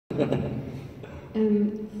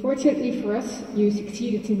Fortunately for us, you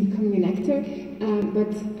succeeded in becoming an actor,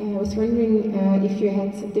 but I was wondering if you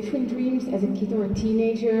had different dreams as a kid or a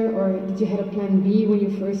teenager, or did you have a plan B when you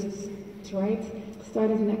first tried to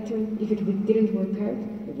start as an actor, if it didn't work out?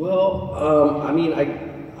 Well, I mean,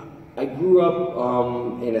 I grew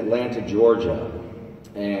up in Atlanta, Georgia,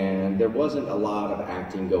 and there wasn't a lot of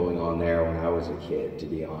acting going on there when I was a kid, to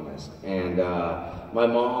be honest. And my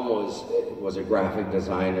mom was a graphic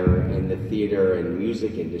designer in the theater and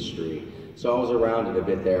music industry, so I was around it a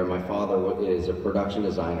bit there. My father is a production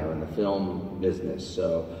designer in the film business,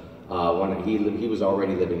 so when he was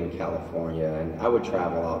already living in California, and I would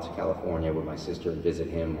travel out to California with my sister and visit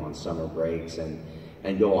him on summer breaks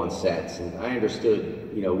and go on sets. And I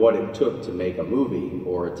understood, you know, what it took to make a movie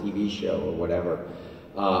or a TV show or whatever.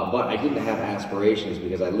 But I didn't have aspirations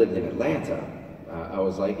because I lived in Atlanta. I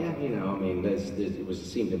was like, yeah, you know, I mean, it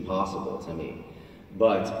seemed impossible to me.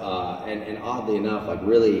 But, and oddly enough, like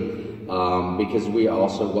really, because we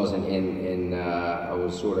also wasn't I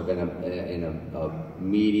was sort of in a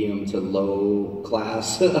medium to low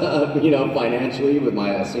class, you know, financially, with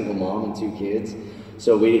a single mom and 2 kids.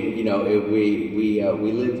 So we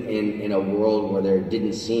lived in a world where there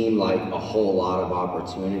didn't seem like a whole lot of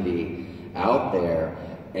opportunity out there.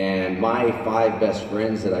 And my 5 best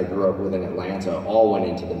friends that I grew up with in Atlanta all went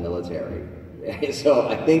into the military. So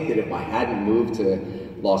I think that if I hadn't moved to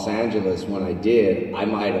Los Angeles when I did, I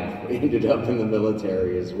might have ended up in the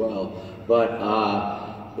military as well. But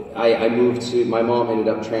I moved to, my mom ended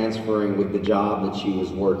up transferring with the job that she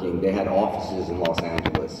was working. They had offices in Los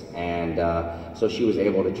Angeles, and so she was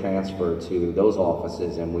able to transfer to those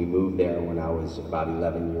offices, and we moved there when I was about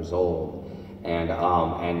 11 years old.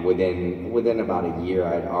 And within about a year,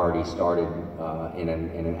 I had already started in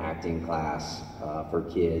an acting class for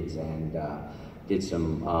kids, and did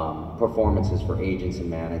some performances for agents and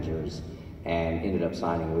managers, and ended up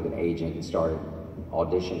signing with an agent and started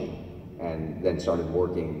auditioning, and then started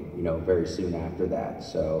working, you know, very soon after that.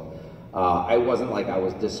 So I wasn't like I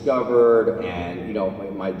was discovered, and, you know,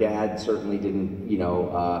 my dad certainly didn't, you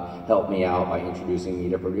know, help me out by introducing me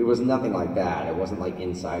to, it was nothing like that. It wasn't like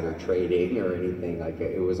insider trading or anything like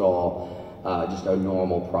it. It was all just a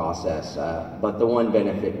normal process. But the one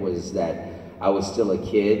benefit was that I was still a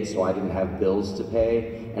kid, so I didn't have bills to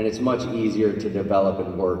pay, and it's much easier to develop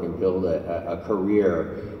and work and build a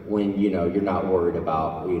career when, you know, you're not worried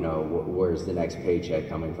about, you know, where's the next paycheck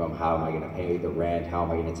coming from, how am I going to pay the rent, how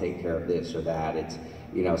am I going to take care of this or that. It's,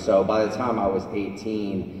 you know, so by the time I was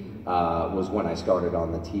 18 was when I started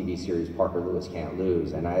on the TV series Parker Lewis Can't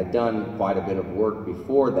Lose, and I had done quite a bit of work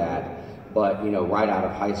before that, but, you know, right out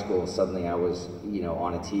of high school, suddenly I was, you know,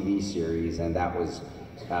 on a TV series, and that was,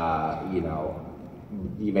 you know,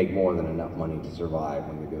 you make more than enough money to survive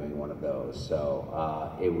when you're doing one of those.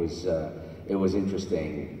 So it was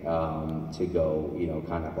interesting to go, you know,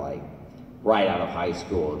 kind of like right out of high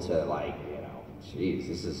school to, like, you know, geez,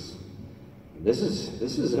 this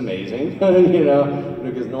is amazing, you know,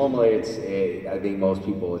 because normally I think most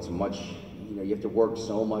people, it's much, you know, you have to work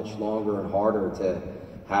so much longer and harder to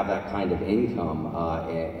have that kind of income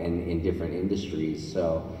in different industries.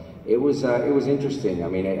 So it was interesting. I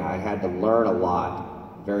mean, I had to learn a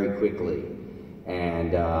lot very quickly,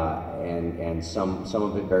 and some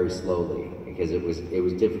of it very slowly, because it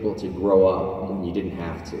was difficult to grow up when you didn't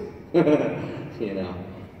have to, you know.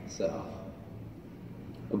 So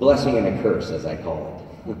a blessing and a curse, as I call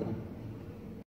it.